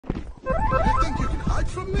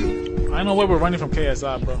Ain't no way we're running from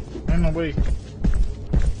KSI, bro. Ain't no way.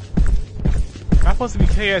 Am I supposed to be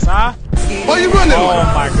KSI? Why you running? Oh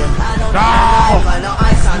my goodness.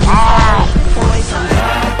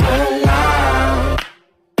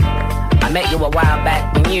 I met you a while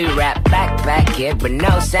back when you rap back kid with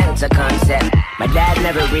no sense of concept. My dad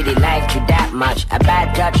never really liked you that much. A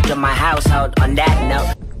bad touch to my household on that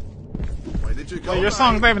note. Where did you go? Like, your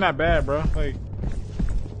song's not even that bad, bro.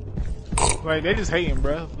 Like they just hating,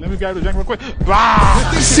 bro. Let me grab the drink real quick.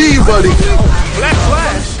 Bah! See you, buddy. Black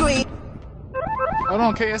Flash. Hold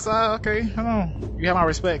on, KSI. Okay, hold on. You have my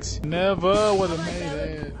respects. Never would have made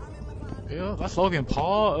it. Yeah, that's Logan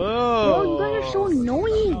Paul. Oh. Bro, you guys are so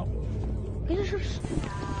annoying. You guys are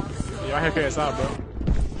Yeah, I hear KSI, bro.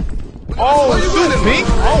 Oh, shoot, Pink.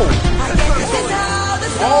 Oh.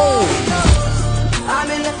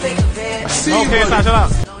 See No, you, KSI, buddy. shut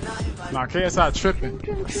up. Nah, KSI tripping.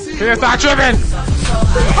 KSI tripping.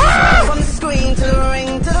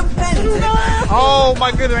 Oh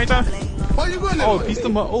my goodness, ain't that? Why you running? Oh, piece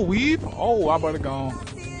them up. Oh, weave. Oh, I better go.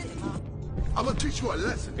 I'm gonna teach you a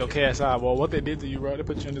lesson. Yo, KSI, bro, what they did to you, bro? They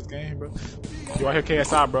put you in this game, bro. Yo, I hear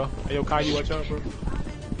KSI, bro. Hey, yo, Kai, you watch out, bro.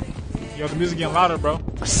 Yo, the music getting louder, bro.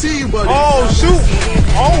 See you, buddy. Oh, shoot.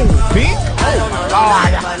 Oh, Pink.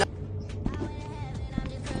 Oh,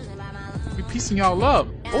 we piecing y'all up.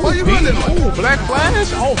 Oh, Why you Pink. running? Oh, Black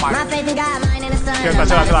Flash. Oh my. KSI,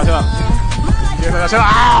 chill out. KSI, chill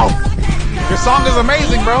out. Ow! Your song is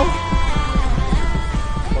amazing, bro.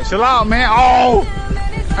 Oh, chill out, man. Oh.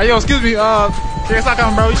 Hey, yo, excuse me. KSI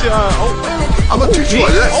coming, bro. You should. I'm gonna teach you a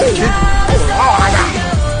lesson. Oh my God.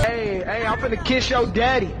 Hey, I'm finna kiss your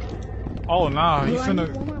daddy. Oh nah, he finna.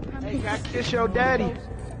 Hey, can I kiss your daddy?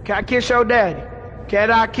 Can I kiss your daddy? Can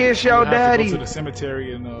I kiss your Have to daddy? go to the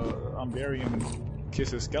cemetery and bury him and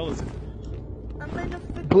kiss his skeleton.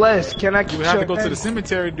 Bless, can I You kiss would have your to go to daddy? the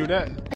cemetery to do that.